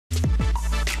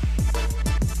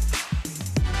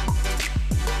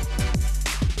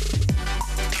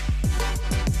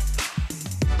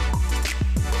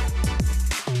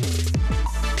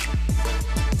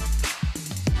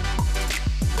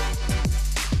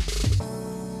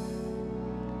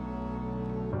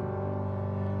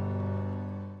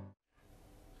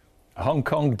Hong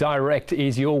Kong Direct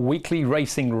is your weekly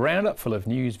racing roundup full of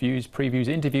news, views, previews,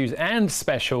 interviews and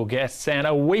special guests, and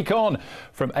a week on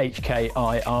from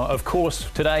HKIR. Of course,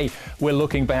 today we're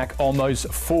looking back on those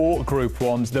 4 Group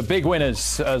 1s, the big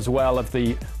winners as well of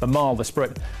the Mile, the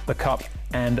Sprint, the Cup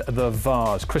and the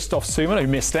Vase. Christophe Soumillon, who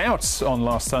missed out on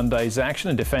last Sunday's action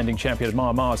and defending champion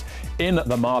of Mars in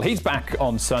the Mile. He's back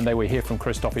on Sunday. We hear from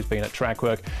Christophe, who's been at track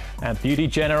work. And Beauty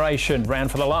Generation ran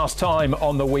for the last time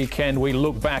on the weekend. We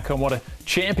look back on what a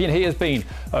champion he has been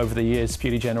over the years.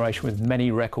 Beauty Generation with many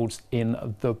records in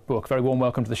the book. Very warm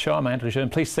welcome to the show. I'm Andrew Lejeune.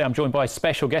 Please say I'm joined by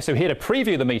special guests who are here to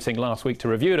preview the meeting last week, to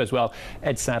review it as well.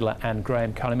 Ed Sadler and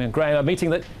Graham Cunningham. Graham, a meeting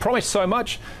that promised so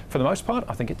much. For the most part,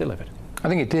 I think it delivered. I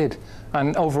think it did.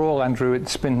 And overall, Andrew,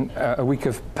 it's been a week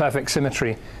of perfect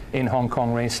symmetry in Hong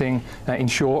Kong racing. In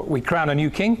short, we crown a new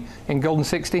king in Golden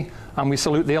 60 and we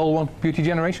salute the old one, Beauty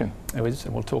Generation. It is,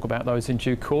 and we'll talk about those in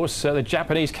due course. The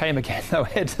Japanese came again, though,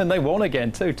 Ed, and they won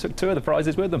again too. Took 2 of the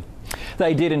prizes with them.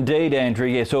 They did indeed, Andrew.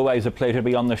 Yes, always a pleasure to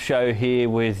be on the show here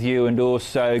with you, and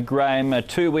also Graham.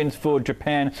 2 wins for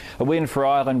Japan, a win for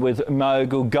Ireland with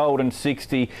Mogul, Golden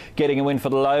 60, getting a win for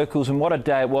the locals, and what a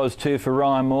day it was too for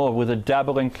Ryan Moore with a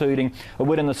double, including a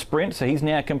win in the sprint. So he's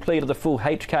now completed the full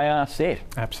HKR set.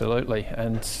 Absolutely,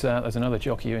 and there's another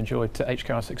jockey who enjoyed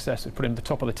HKR success. We put him at the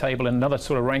top of the table in another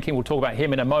sort of ranking. We'll talk about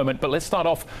him in a moment, but let's start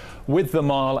off with the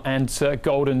Mile and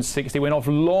Golden 60. Went off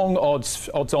long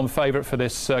odds-on favourite for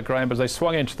this, Graham, but as they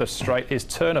swung into the straight, his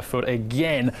turn of foot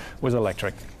again was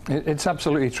electric. It's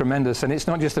absolutely tremendous, and it's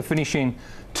not just the finishing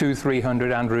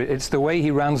 200-300, Andrew. It's the way he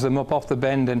rounds them up off the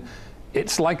bend, and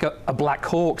it's like a black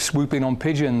hawk swooping on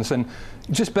pigeons. And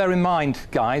just bear in mind,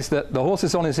 guys, that the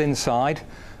horses on his inside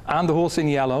and the horse in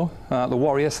yellow, the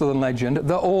Warrior Southern Legend,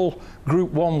 they're all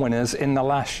Group 1 winners in the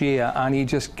last year, and he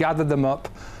just gathered them up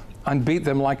and beat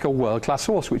them like a world-class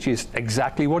horse, which is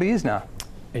exactly what he is now.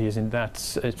 He is in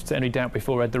that. If any doubt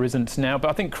before, Ed, there isn't now. But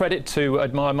I think credit to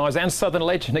Admire Mars and Southern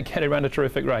Legend again, around a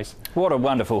terrific race. What a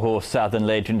wonderful horse Southern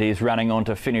Legend is, running on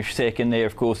to finish second there.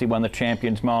 Of course, he won the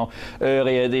Champions Mile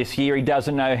earlier this year. He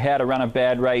doesn't know how to run a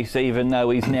bad race, even though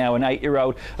he's now an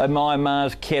 8-year-old. Admire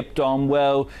Mars kept on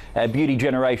well. Beauty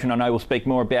Generation, I know we'll speak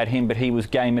more about him, but he was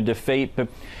game of defeat. But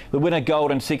the winner,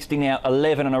 Golden 60, now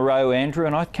 11 in a row, Andrew.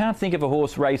 And I can't think of a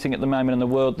horse racing at the moment in the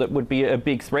world that would be a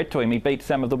big threat to him. He beat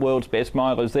some of the world's best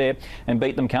milers there and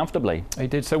beat them comfortably. He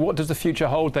did. So what does the future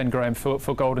hold then, Graham,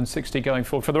 for Golden 60 going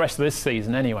forward, for the rest of this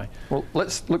season anyway? Well,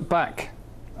 let's look back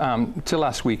to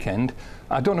last weekend.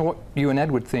 I don't know what you and Ed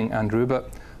would think, Andrew,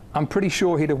 but I'm pretty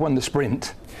sure he'd have won the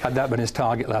sprint had that been his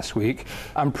target last week.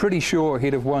 I'm pretty sure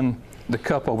he'd have won the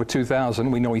Cup over 2,000.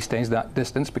 We know he stays that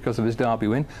distance because of his Derby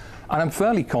win. And I'm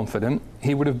fairly confident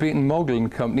he would have beaten Mogul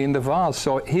and company in the Vase.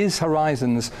 So his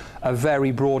horizons are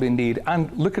very broad indeed.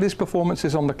 And look at his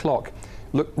performances on the clock.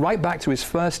 Look right back to his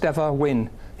first ever win,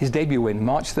 his debut win,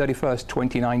 March 31st,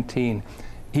 2019.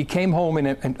 He came home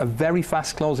in a very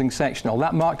fast closing sectional.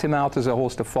 That marked him out as a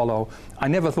horse to follow. I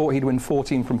never thought he'd win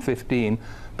 14 from 15,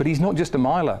 but he's not just a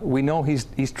miler. We know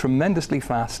he's tremendously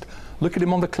fast. Look at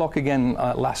him on the clock again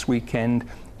last weekend.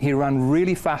 He ran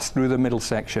really fast through the middle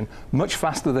section, much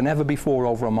faster than ever before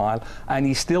over a mile, and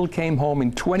he still came home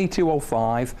in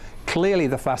 22.05, clearly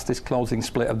the fastest closing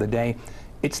split of the day.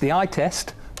 It's the eye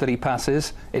test that he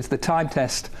passes, it's the time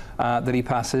test that he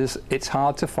passes. It's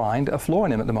hard to find a flaw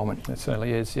in him at the moment. It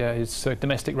certainly is, yeah. His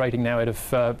domestic rating now out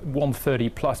of 130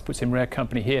 plus puts him rare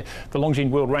company here. The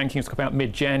Longines World Rankings come out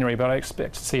mid-January, but I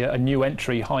expect to see a new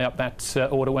entry high up that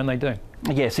order when they do.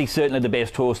 Yes, he's certainly the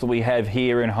best horse that we have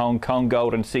here in Hong Kong,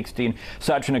 Golden 60, and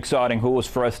such an exciting horse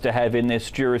for us to have in this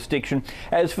jurisdiction.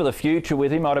 As for the future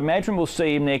with him, I'd imagine we'll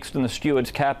see him next in the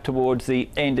Stewards Cup towards the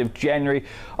end of January.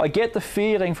 I get the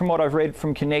feeling from what I've read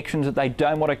from connections that they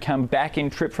don't want to come back in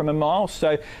trip from a mile,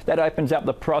 so that opens up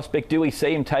the prospect. Do we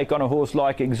see him take on a horse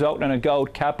like Exalted in a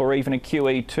Gold Cup or even a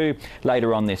QE2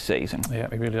 later on this season? Yeah,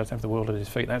 he really does have the world at his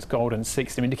feet. That's Golden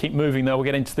 60. I mean, to keep moving though, we'll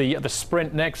get into the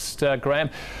sprint next,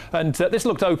 Graham. And this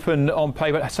looked open on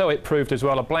paper, so it proved as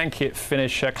well. A blanket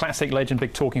finish, Classic Legend,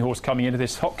 big talking horse coming into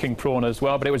this, Hot King Prawn as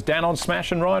well, but it was down on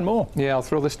Smash and Ryan Moore. Yeah, I'll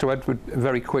throw this to Edward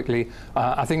very quickly.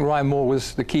 I think Ryan Moore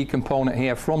was the key component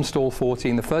here from stall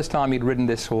 14. The first time he'd ridden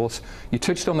this horse, you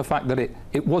touched on the fact that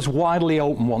it was widely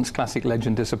open once Classic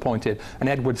Legend disappointed, and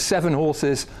Edward, 7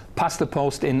 horses past the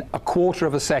post in a quarter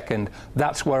of a second.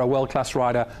 That's where a world-class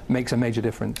rider makes a major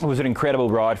difference. It was an incredible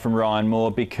ride from Ryan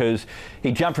Moore because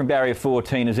he jumped from barrier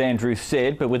 14, as Andrew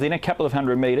said, but within a couple of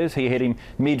 100 metres he hit him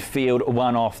midfield,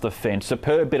 one off the fence.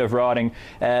 Superb bit of riding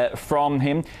from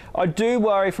him. I do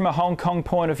worry from a Hong Kong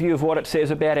point of view of what it says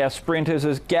about our sprinters,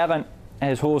 as Gavin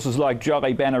as horses like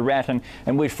Jolly Banner Rat and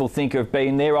Wishful Thinker have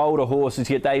been. They're older horses,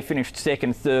 yet they finished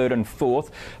second, third and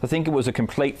fourth. I think it was a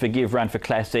complete forgive run for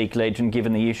Classic Legend,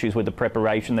 given the issues with the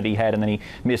preparation that he had, and then he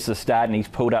missed the start and he's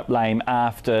pulled up lame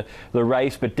after the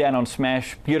race. But Down on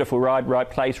Smash, beautiful ride, right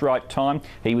place, right time.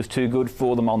 He was too good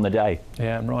for them on the day.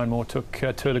 Yeah, and Ryan Moore took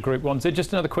two of the Group 1s.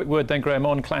 Just another quick word then, Graham,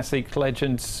 on Classic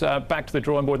Legends. Back to the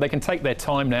drawing board. They can take their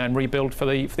time now and rebuild for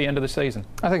the end of the season.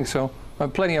 I think so.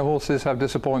 Plenty of horses have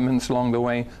disappointments along the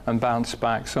way and bounce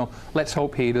back, so let's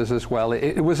hope he does as well.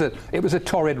 It was a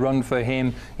torrid run for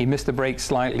him. He missed the break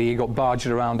slightly, he got barged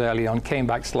around early on, came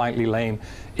back slightly lame.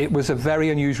 It was a very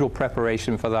unusual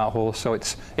preparation for that horse, so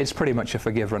it's pretty much a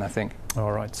forgive run, I think.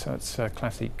 All right, so it's a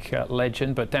Classic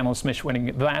Legend, but Down on Smash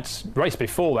winning that race.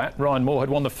 Before that, Ryan Moore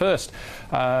had won the first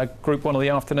Group 1 of the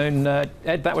afternoon.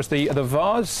 Ed, that was the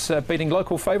Vase beating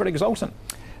local favourite Exultant.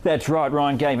 That's right,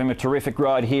 Ryan gave him a terrific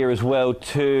ride here as well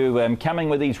too, coming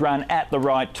with his run at the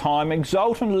right time.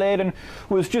 Exultant led and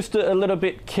was just a little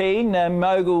bit keen.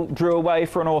 Mogul drew away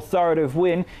for an authoritative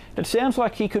win. It sounds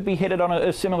like he could be headed on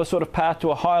a similar sort of path to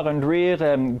a Highland Rear,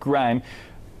 Graham.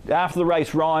 After the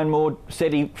race, Ryan Moore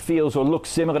said he feels or looks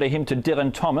similar to him to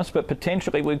Dylan Thomas, but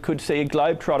potentially we could see a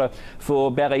globetrotter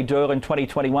for Ballydoyle in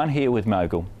 2021 here with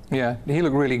Mogul. Yeah, he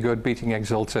looked really good beating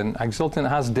Exultant. Exultant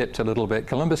has dipped a little bit.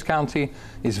 Columbus County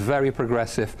is very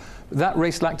progressive. That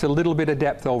race lacked a little bit of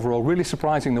depth overall. Really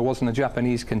surprising there wasn't a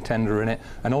Japanese contender in it,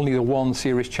 and only the one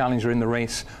serious challenger in the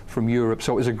race from Europe.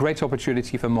 So it was a great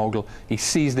opportunity for Mogul. He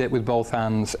seized it with both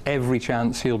hands. Every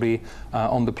chance he'll be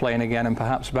on the plane again and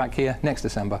perhaps back here next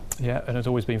December. Yeah, and has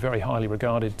always been very highly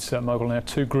regarded. Mogul now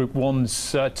 2 Group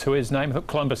 1s to his name. I thought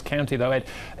Columbus County, though, Ed,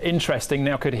 interesting.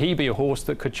 Now, could he be a horse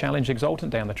that could challenge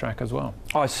Exultant down the track as well?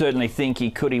 I certainly think he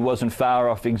could. He wasn't far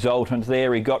off Exultant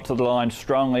there. He got to the line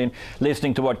strongly, and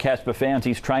listening to what Casper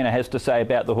Fount's trainer has to say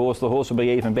about the horse will be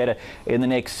even better in the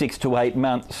next 6 to 8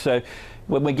 months. So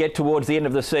when we get towards the end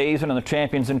of the season and the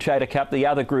Champions and Chater Cup, the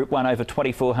other Group 1 over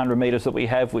 2,400 metres that we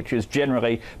have, which is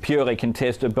generally purely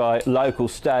contested by local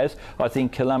stayers, I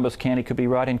think Columbus County could be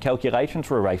right in calculations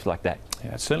for a race like that.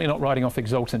 Yeah, certainly not riding off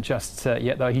Exultant just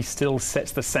yet, though. He still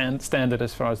sets the standard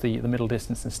as far as the middle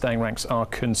distance and staying ranks are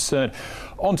concerned.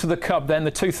 On to the Cup then,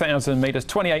 the 2,000 metres,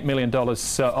 $28 million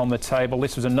on the table.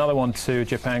 This was another one to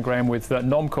Japan, Graham, with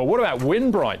Nomcor. What about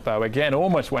Winbright, though? Again,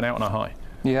 almost went out on a high.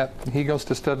 Yeah, he goes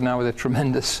to stud now with a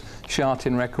tremendous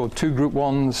charting record. 2 Group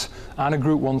 1s and a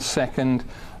Group 1 second.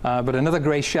 But another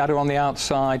grey shadow on the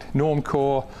outside.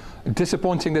 Normcore,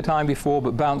 disappointing the time before,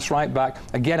 but bounced right back.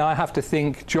 Again, I have to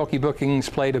think jockey bookings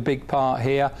played a big part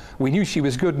here. We knew she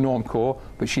was good, Normcore,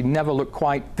 but she never looked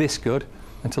quite this good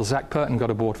until Zac Purton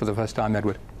got aboard for the first time,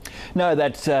 Edward. No,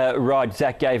 that's right.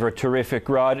 Zac gave her a terrific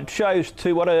ride. It shows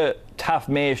too what a tough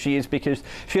mare she is, because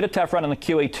she had a tough run in the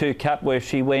QE2 Cup where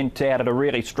she went out at a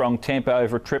really strong tempo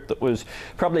over a trip that was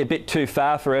probably a bit too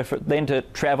far for her. Then to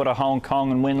travel to Hong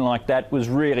Kong and win like that was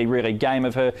really, really game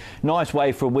of her. Nice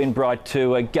way for Winbright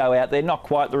to go out there. Not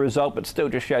quite the result, but still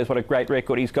just shows what a great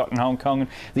record he's got in Hong Kong.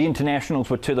 The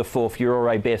internationals were to the 4th,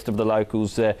 Aurore best of the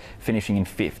locals, finishing in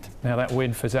 5th. Now that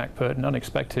win for Zac Purton,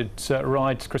 unexpected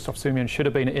ride. Christophe Soumillon should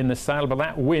have been in the saddle, but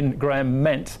that win, Graham,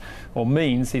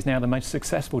 means he's now the most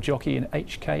successful jockey in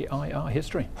HKIR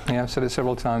history. Yeah, I've said it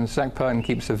several times. Zac Purton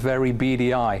keeps a very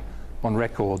beady eye on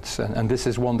records, and this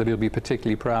is one that he'll be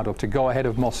particularly proud of. To go ahead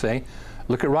of Mosse,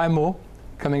 look at Ryan Moore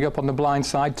coming up on the blind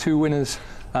side. 2 winners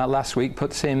last week,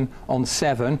 puts him on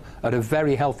 7 at a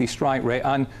very healthy strike rate.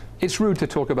 And it's rude to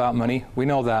talk about money, we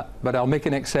know that, but I'll make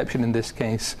an exception in this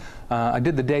case. I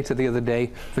did the data the other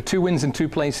day for 2 wins in 2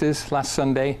 places last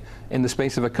Sunday in the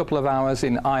space of a couple of hours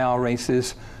in IR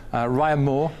races. Ryan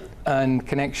Moore and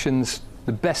connections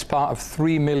the best part of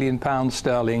 £3 million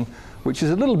sterling, which is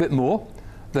a little bit more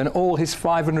than all his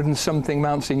 500 and something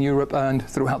mounts in Europe earned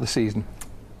throughout the season.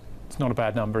 It's not a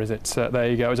bad number, is it? There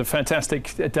you go. It was a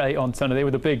fantastic day on Sunday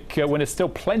with a big winner. Still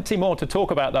plenty more to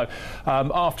talk about, though,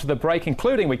 after the break,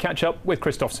 including we catch up with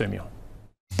Christophe Soumillon.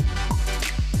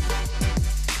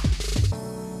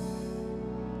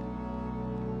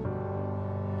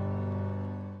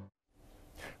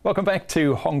 Welcome back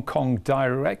to Hong Kong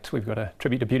Direct. We've got a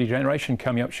tribute to Beauty Generation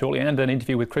coming up shortly and an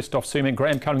interview with Christophe Soumillon.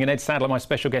 Graham Cunningham and Ed Sadler, my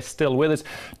special guest, still with us.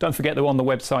 Don't forget they're on the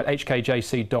website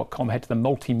hkjc.com. Head to the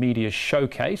Multimedia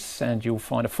Showcase and you'll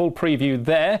find a full preview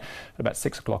there at about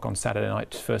 6 o'clock on Saturday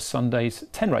night for Sunday's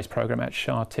 10-race programme at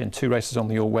Sha Tin. 2 races on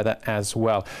the all-weather as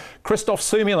well. Christophe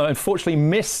Soumillon unfortunately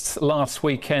missed last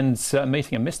weekend's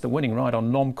meeting and missed the winning ride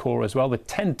on Nomcor as well. The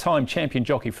 10-time champion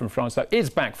jockey from France, though, is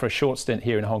back for a short stint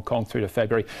here in Hong Kong through to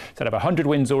February. Set over 100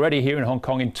 wins already here in Hong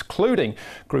Kong, including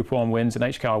Group 1 wins and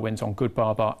HKR wins on Good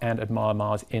Bar and Admire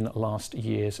Mars in last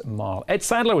year's mile. Ed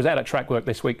Sadler was out at track work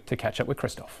this week to catch up with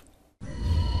Christophe.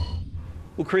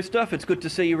 Well, Christophe, it's good to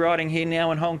see you riding here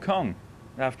now in Hong Kong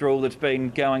after all that's been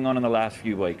going on in the last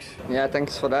few weeks. Yeah,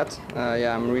 thanks for that.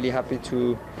 Yeah, I'm really happy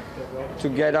to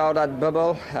get out that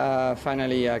bubble.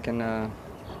 Finally, I can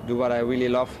do what I really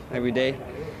love every day,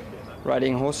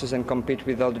 riding horses and compete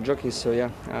with all the jockeys. So yeah,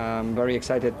 I'm very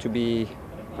excited to be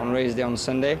on race day on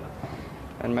Sunday.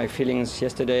 And my feelings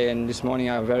yesterday and this morning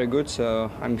are very good, so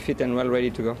I'm fit and well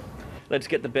ready to go. Let's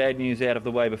get the bad news out of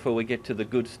the way before we get to the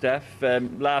good stuff.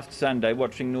 Last Sunday,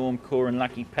 watching Norm Core and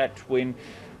Lucky Patch win,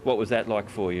 what was that like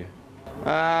for you?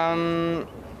 I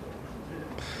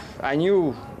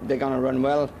knew they're gonna run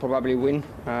well, probably win.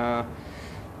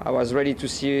 I was ready to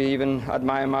see even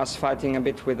Admire Mars fighting a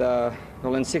bit with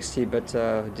Golden 60, but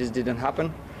this didn't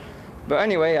happen. But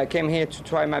anyway, I came here to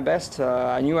try my best.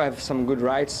 I knew I have some good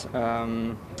rides.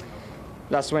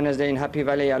 Last Wednesday in Happy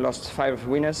Valley, I lost 5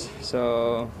 winners,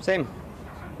 so same.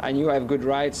 I knew I have good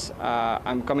rides.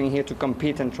 I'm coming here to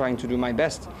compete and trying to do my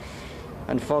best.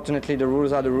 Unfortunately, the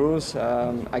rules are the rules.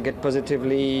 I get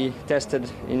positively tested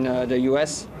in the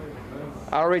US.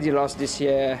 I already lost this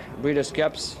year Breeders'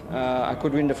 Cups. I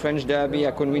could win the French Derby,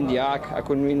 I couldn't win the Arc, I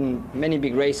couldn't win many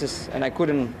big races, and I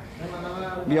couldn't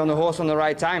be on the horse on the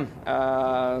right time.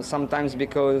 Sometimes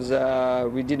because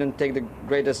we didn't take the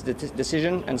greatest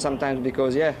decision, and sometimes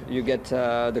because, yeah, you get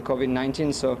the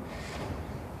COVID-19. So,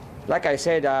 like I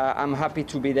said, I'm happy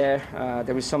to be there.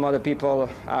 There is some other people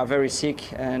are very sick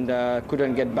and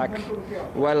couldn't get back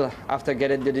well after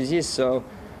getting the disease. So,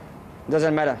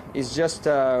 doesn't matter. It's just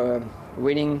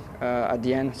winning at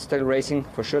the end, still racing.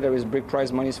 For sure, there is big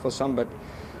prize monies for some, but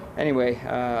anyway,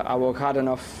 I work hard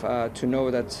enough to know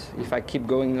that if I keep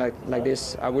going like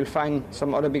this, I will find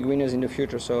some other big winners in the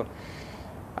future. So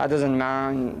I doesn't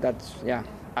mind that, yeah,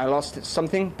 I lost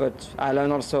something, but I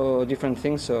learned also different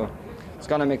things. So it's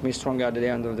going to make me stronger at the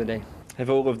end of the day. Have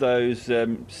all of those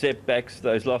setbacks,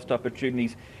 those lost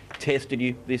opportunities, tested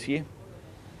you this year?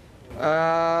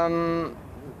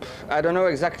 I don't know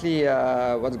exactly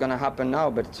what's going to happen now,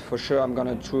 but for sure I'm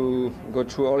going to go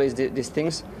through all these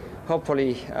things.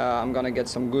 Hopefully I'm going to get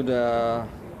some good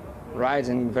rides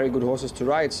and very good horses to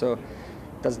ride, so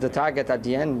that's the target at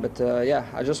the end. But yeah,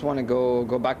 I just want to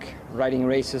go back riding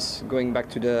races, going back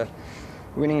to the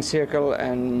winning circle,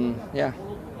 and yeah,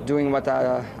 doing what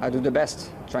I do the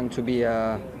best, trying to be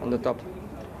on the top.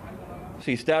 So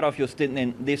you start off your stint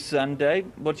then this Sunday.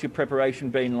 What's your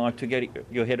preparation been like to get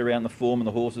your head around the form and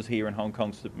the horses here in Hong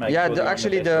Kong? To make yeah, sure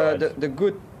actually the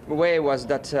good way was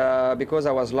that because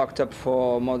I was locked up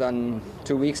for more than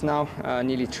 2 weeks now,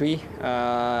 nearly 3,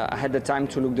 I had the time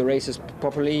to look the races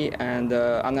properly and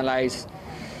analyze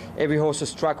every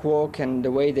horse's track walk and the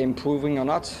way they're improving or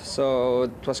not. So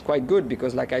it was quite good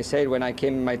because, like I said, when I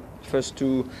came my first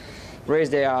 2 race,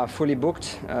 they are fully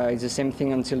booked. It's the same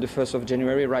thing until the 1st of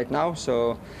January right now.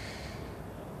 So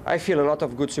I feel a lot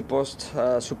of good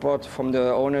support from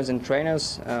the owners and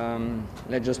trainers.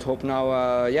 Let's just hope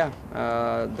now,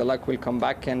 the luck will come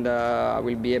back and I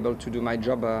will be able to do my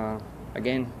job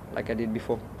again like I did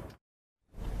before.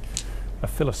 A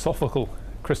philosophical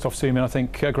Christophe Soumillon, I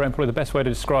think, Graham, probably the best way to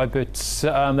describe it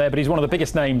there, but he's one of the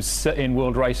biggest names in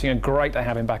world racing, and great to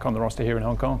have him back on the roster here in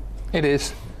Hong Kong. It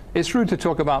is. It's rude to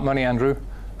talk about money, Andrew,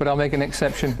 but I'll make an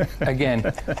exception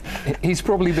again. He's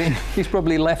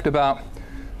probably left about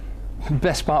the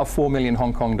best part of 4 million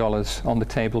Hong Kong dollars on the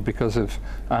table because of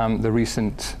the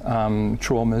recent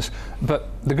traumas. But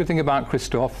the good thing about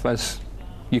Christophe, as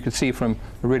you could see from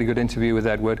a really good interview with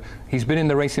Edward, he's been in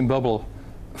the racing bubble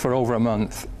for over a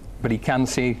month, but he can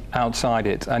see outside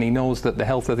it, and he knows that the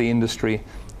health of the industry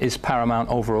is paramount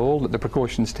overall, that the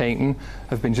precautions taken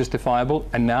have been justifiable,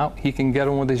 and now he can get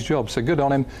on with his job. So good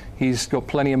on him. He's got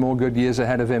plenty of more good years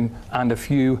ahead of him and a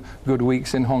few good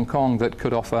weeks in Hong Kong that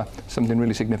could offer something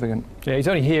really significant. Yeah, he's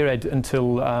only here, Ed,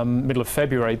 until middle of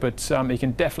February, but he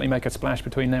can definitely make a splash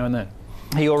between now and then.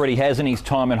 He already has in his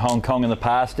time in Hong Kong in the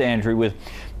past, Andrew, with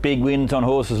big wins on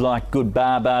horses like Good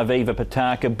Bar, Viva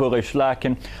Pataka, Bullish Luck,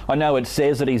 and I know it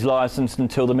says that he's licensed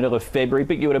until the middle of February,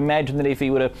 but you would imagine that if he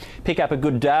were to pick up a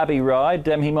good Derby ride,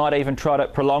 he might even try to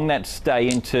prolong that stay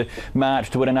into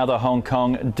March to win another Hong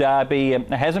Kong Derby.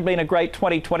 It hasn't been a great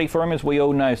 2020 for him, as we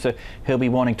all know, so he'll be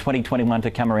wanting 2021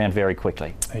 to come around very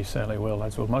quickly. He certainly will,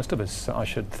 as will most of us, I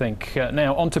should think.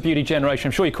 Now, on to Beauty Generation.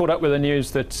 I'm sure you caught up with the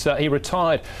news that he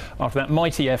retired after that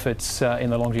mighty effort in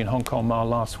the Longines Hong Kong Mile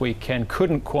last weekend.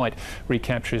 Couldn't quite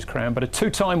recapture his crown, but a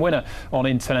two-time winner on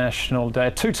International Day,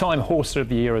 a two-time Horse of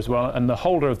the Year as well, and the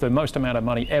holder of the most amount of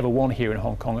money ever won here in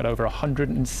Hong Kong at over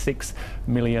 $106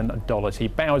 million. He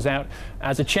bows out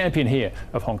as a champion here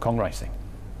of Hong Kong racing.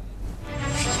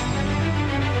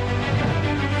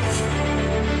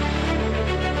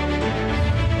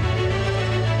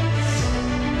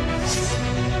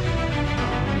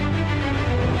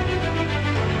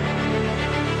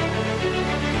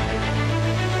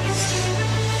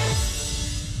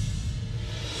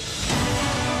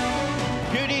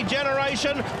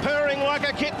 Generation, purring like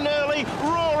a kitten early,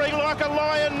 roaring like a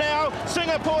lion now.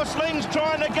 Singapore Sling's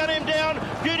trying to gun him down.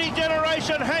 Beauty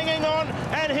Generation hanging on,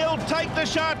 and he'll take the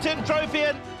Sha Tin Trophy.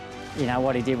 You know,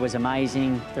 what he did was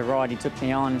amazing. The ride he took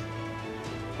me on,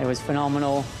 it was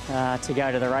phenomenal. To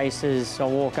go to the races, I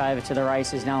walk over to the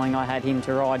races knowing I had him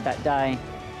to ride that day.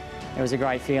 It was a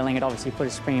great feeling. It obviously put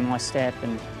a spring in my step,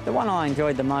 and the one I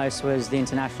enjoyed the most was the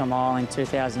International Mile in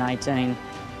 2018.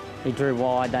 He drew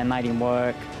wide, they made him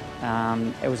work.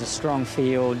 It was a strong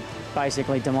field,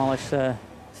 basically demolished the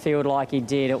field like he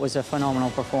did. It was a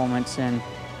phenomenal performance, and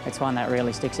it's one that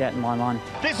really sticks out in my mind.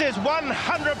 This is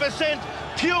 100%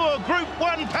 pure Group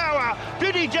 1 power.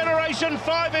 Beauty Generation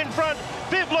 5 in front.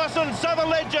 Viv Lawson, Southern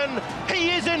Legend. He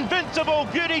is invincible,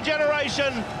 Beauty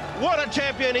Generation. What a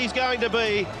champion he's going to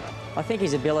be. I think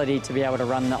his ability to be able to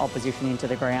run the opposition into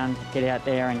the ground, get out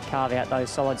there and carve out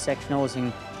those solid sectionals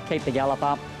and keep the gallop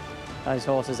up. Those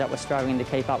horses that were struggling to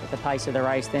keep up with the pace of the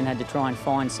race then had to try and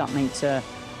find something to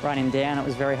run him down. It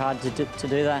was very hard to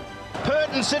do that.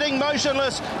 Purton sitting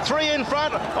motionless, 3 in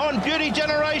front on Beauty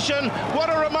Generation. What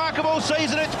a remarkable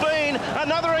season it's been.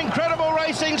 Another incredible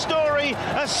racing story,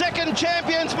 a second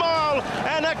Champions Mile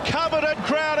and a coveted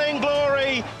crowning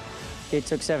glory. It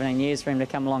took 17 years for him to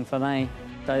come along for me.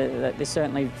 There's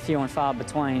certainly few and far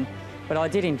between, but I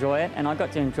did enjoy it, and I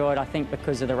got to enjoy it, I think,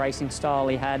 because of the racing style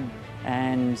he had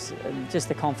and just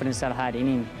the confidence that I had in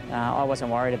him. I wasn't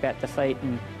worried about defeat,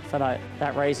 and for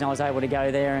that reason I was able to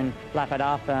go there and lap it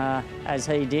up as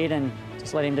he did and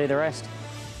just let him do the rest.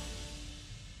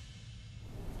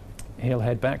 He'll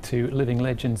head back to Living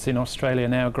Legends in Australia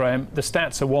now, Graham. The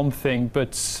stats are one thing,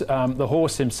 but the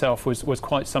horse himself was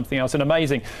quite something else. And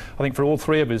amazing, I think, for all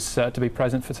three of us to be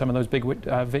present for some of those big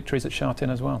victories at Sha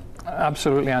Tin as well.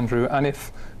 Absolutely, Andrew. And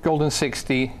if Golden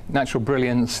 60, Natural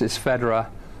Brilliance is Federer,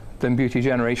 then Beauty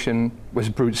Generation was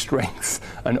brute strength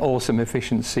and awesome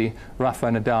efficiency. Rafa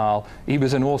Nadal, he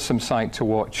was an awesome sight to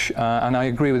watch. And I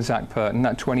agree with Zac Purton,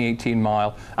 that 2018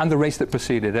 mile and the race that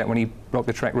preceded it when he broke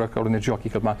the track record in the Jockey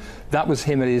Club mile, that was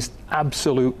him at his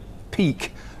absolute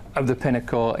peak of the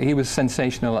pinnacle. He was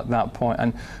sensational at that point.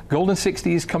 And Golden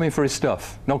 60 is coming for his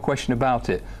stuff, no question about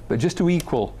it. But just to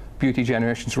equal Beauty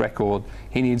Generation's record,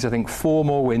 he needs, I think, 4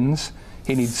 more wins.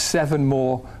 He needs 7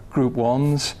 more Group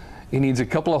 1s. He needs a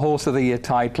couple of Horse of the Year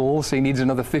titles. He needs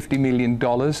another $50 million.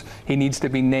 He needs to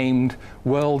be named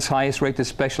world's highest rated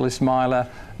specialist miler,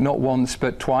 not once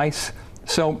but twice.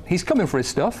 So he's coming for his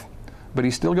stuff, but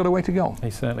he's still got a way to go. He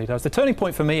certainly does. The turning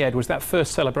point for me, Ed, was that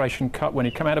first Celebration Cup when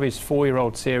he'd come out of his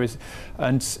 4-year-old series,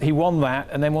 and he won that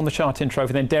and then won the Sha Tin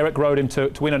Trophy. Then Derek rode him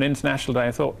to win an International Day.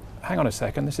 I thought, hang on a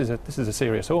second, this is a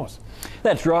serious horse.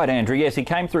 That's right, Andrew. Yes, he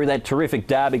came through that terrific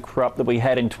Derby crop that we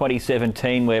had in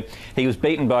 2017 where he was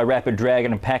beaten by Rapid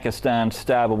Dragon and Pakistan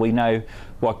Star, but we know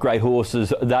what great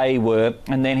horses they were.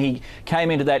 And then he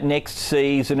came into that next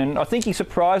season, and I think he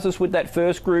surprised us with that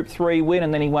first Group 3 win,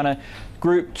 and then he won a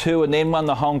Group 2 and then won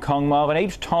the Hong Kong Mile. And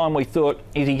each time we thought,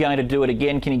 is he going to do it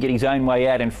again? Can he get his own way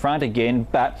out in front again?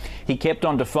 But he kept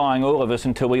on defying all of us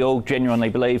until we all genuinely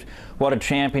believed what a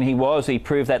champion he was. He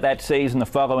proved that season, the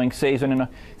following season, and I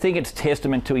think it's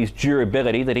testament to his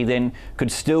durability that he then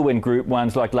could still win Group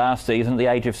 1s like last season at the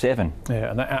age of 7.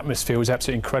 Yeah, and that atmosphere was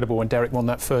absolutely incredible when Derek won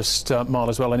that first mile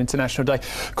as well on International Day.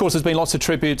 Of course, there's been lots of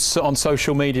tributes on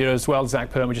social media as well. Zac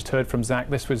Purton, we just heard from Zac.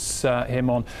 This was him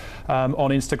on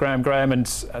Instagram, Graham, and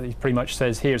he pretty much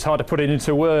says here, it's hard to put it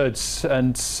into words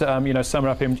and you know, sum it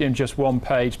up in just one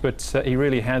page, but he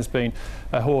really has been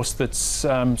a horse that's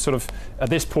sort of, at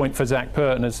this point for Zac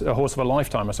Purton, is a horse of a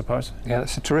lifetime, I suppose. Yeah,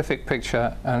 that's a terrific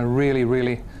picture and a really,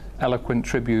 really eloquent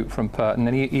tribute from Purton,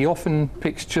 and he often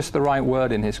picks just the right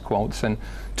word in his quotes, and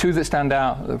 2 that stand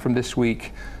out from this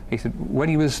week. He said when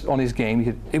he was on his game, he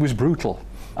said, it was brutal.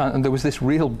 And there was this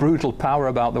real brutal power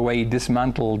about the way he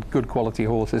dismantled good quality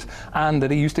horses, and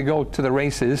that he used to go to the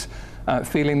races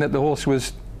feeling that the horse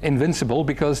was invincible,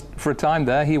 because for a time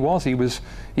there he was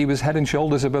head and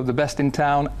shoulders above the best in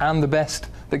town and the best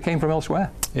that came from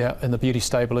elsewhere. Yeah, in the beauty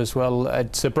stable as well.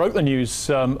 It broke the news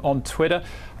on Twitter,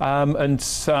 and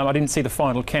I didn't see the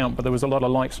final count, but there was a lot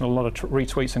of likes and a lot of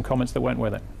retweets and comments that went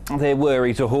with it. There were.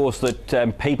 He's a horse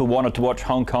that people wanted to watch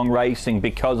Hong Kong racing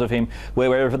because of him,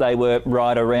 wherever they were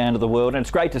right around the world. And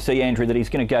it's great to see, Andrew, that he's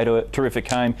going to go to a terrific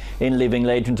home in Living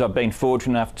Legends. I've been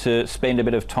fortunate enough to spend a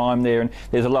bit of time there, and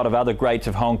there's a lot of other greats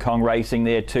of Hong Kong racing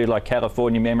there too, like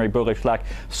California Memory, Bullish Luck,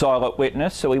 Silent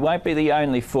Witness. So he won't be the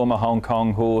only former Hong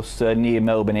Kong horse near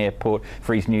Melbourne Airport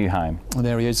for his new home. And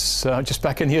there he is, just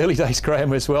back in the early days,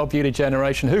 Graham, as well. Beauty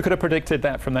Generation. Who could have predicted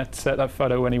that from that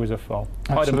photo when he was a foal?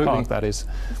 Hyden Park, that is.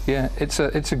 Yeah, it's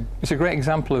a great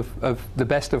example of the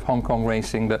best of Hong Kong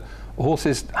racing, that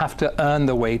horses have to earn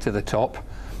their way to the top,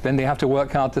 then they have to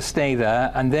work hard to stay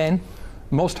there, and then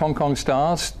most Hong Kong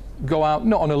stars go out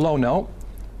not on a low note,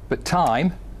 but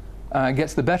time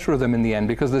gets the better of them in the end,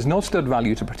 because there's no stud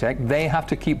value to protect. They have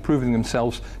to keep proving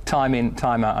themselves time in,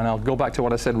 time out. And I'll go back to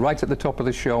what I said right at the top of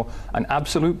the show, an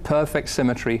absolute perfect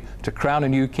symmetry to crown a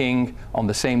new king on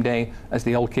the same day as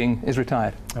the old king is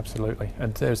retired. Absolutely.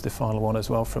 And there's the final one as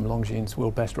well from Longines,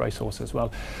 World Best Racehorse as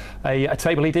well. A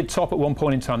table he did top at one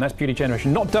point in time. That's Beauty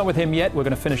Generation. Not done with him yet. We're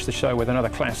going to finish the show with another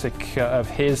classic of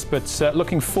his, but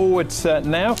looking forward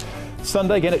now.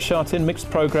 Sunday again at Sha Tin, mixed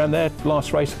programme there.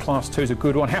 Last race, Class 2 is a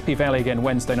good one. Happy Valley again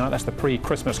Wednesday night. That's the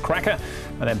pre-Christmas cracker.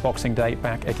 And then Boxing Day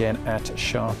back again at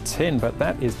Sha Tin. But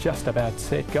that is just about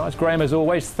it, guys. Graham, as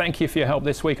always, thank you for your help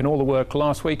this week and all the work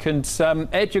last week. And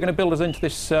Ed, you're going to build us into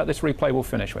this replay we'll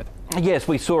finish with. Yes,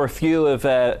 we saw a few of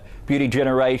Beauty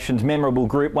Generation's memorable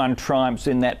Group 1 triumphs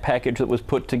in that package that was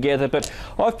put together, but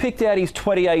I've picked out his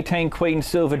 2018 Queen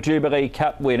Silver Jubilee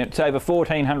Cup win. It's over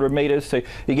 1,400 metres, so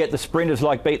you get the sprinters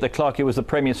like Beat the Clock, who was the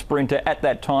premier sprinter at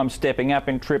that time, stepping up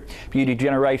in trip. Beauty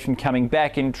Generation coming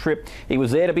back in trip. He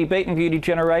was there to be beaten, Beauty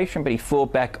Generation, but he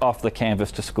fought back off the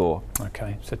canvas to score.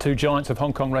 OK, so two giants of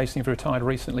Hong Kong racing have retired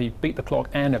recently, Beat the Clock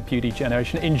and at Beauty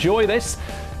Generation. Enjoy this,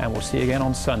 and we'll see you again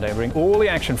on Sunday. Bring all the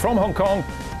action from Hong Kong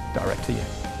direct to you.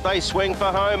 They swing for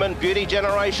home, and Beauty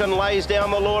Generation lays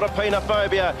down the Lord of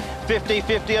Penophobia.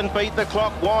 50-50 and Beat the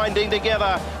Clock winding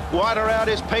together. Wider out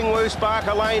is Pingwu,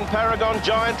 Sparker Lane, Paragon,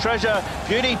 Giant Treasure.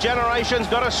 Beauty Generation's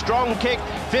got a strong kick.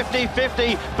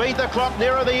 50-50, Beat the Clock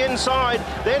nearer the inside.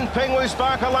 Then Pingwu,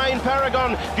 Sparker Lane,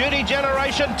 Paragon. Beauty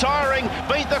Generation tiring.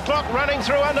 Beat the Clock running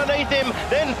through underneath him.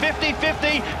 Then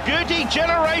 50-50, Beauty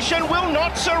Generation will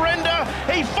not surrender.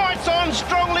 He fights on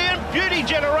strongly, and Beauty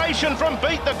Generation from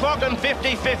Beat the Clock and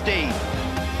 50-50.